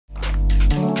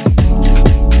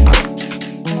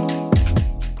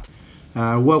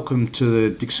Welcome to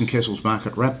the Dixon Kessels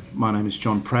Market Wrap. My name is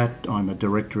John Pratt. I'm a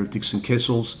director of Dixon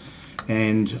Kessels,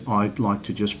 and I'd like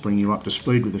to just bring you up to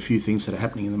speed with a few things that are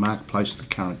happening in the marketplace at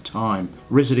the current time.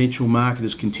 Residential market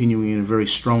is continuing in a very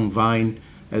strong vein,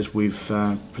 as we've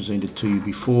presented to you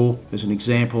before. As an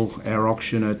example, our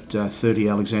auction at 30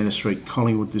 Alexander Street,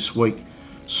 Collingwood this week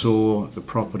saw the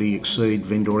property exceed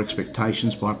vendor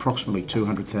expectations by approximately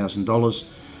 $200,000.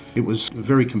 It was a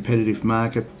very competitive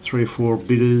market, 3 or 4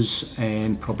 bidders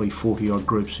and probably 40 odd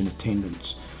groups in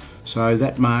attendance. So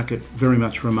that market very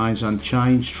much remains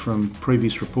unchanged from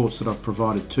previous reports that I've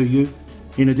provided to you.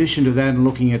 In addition to that, and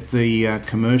looking at the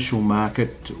commercial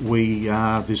market, we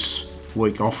are this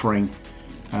week offering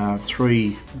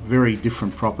 3 very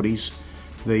different properties.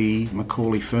 The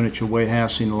Macaulay Furniture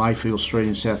Warehouse in Layfield Street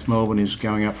in South Melbourne is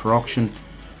going up for auction.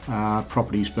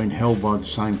 Property's been held by the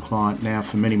same client now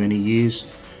for many years.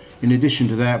 In addition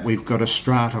to that, we've got a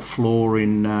strata floor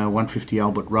in 150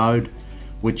 Albert Road,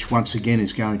 which once again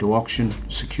is going to auction,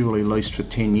 securely leased for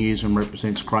 10 years and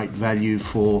represents great value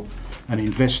for an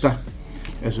investor.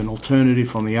 As an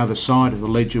alternative, on the other side of the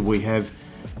ledger, we have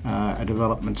a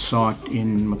development site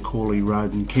in Macaulay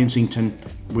Road in Kensington,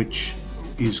 which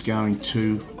is going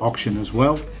to auction as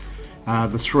well.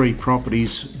 The 3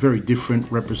 properties, very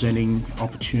different, representing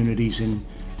opportunities in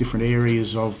different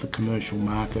areas of the commercial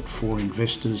market for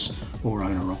investors or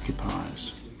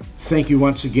owner-occupiers. Thank you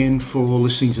once again for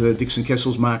listening to the Dixon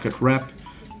Kessels Market Wrap.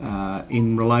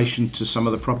 In relation to some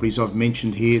of the properties I've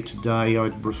mentioned here today,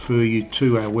 I'd refer you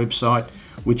to our website,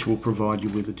 which will provide you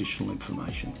with additional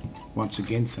information. Once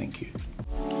again, thank you.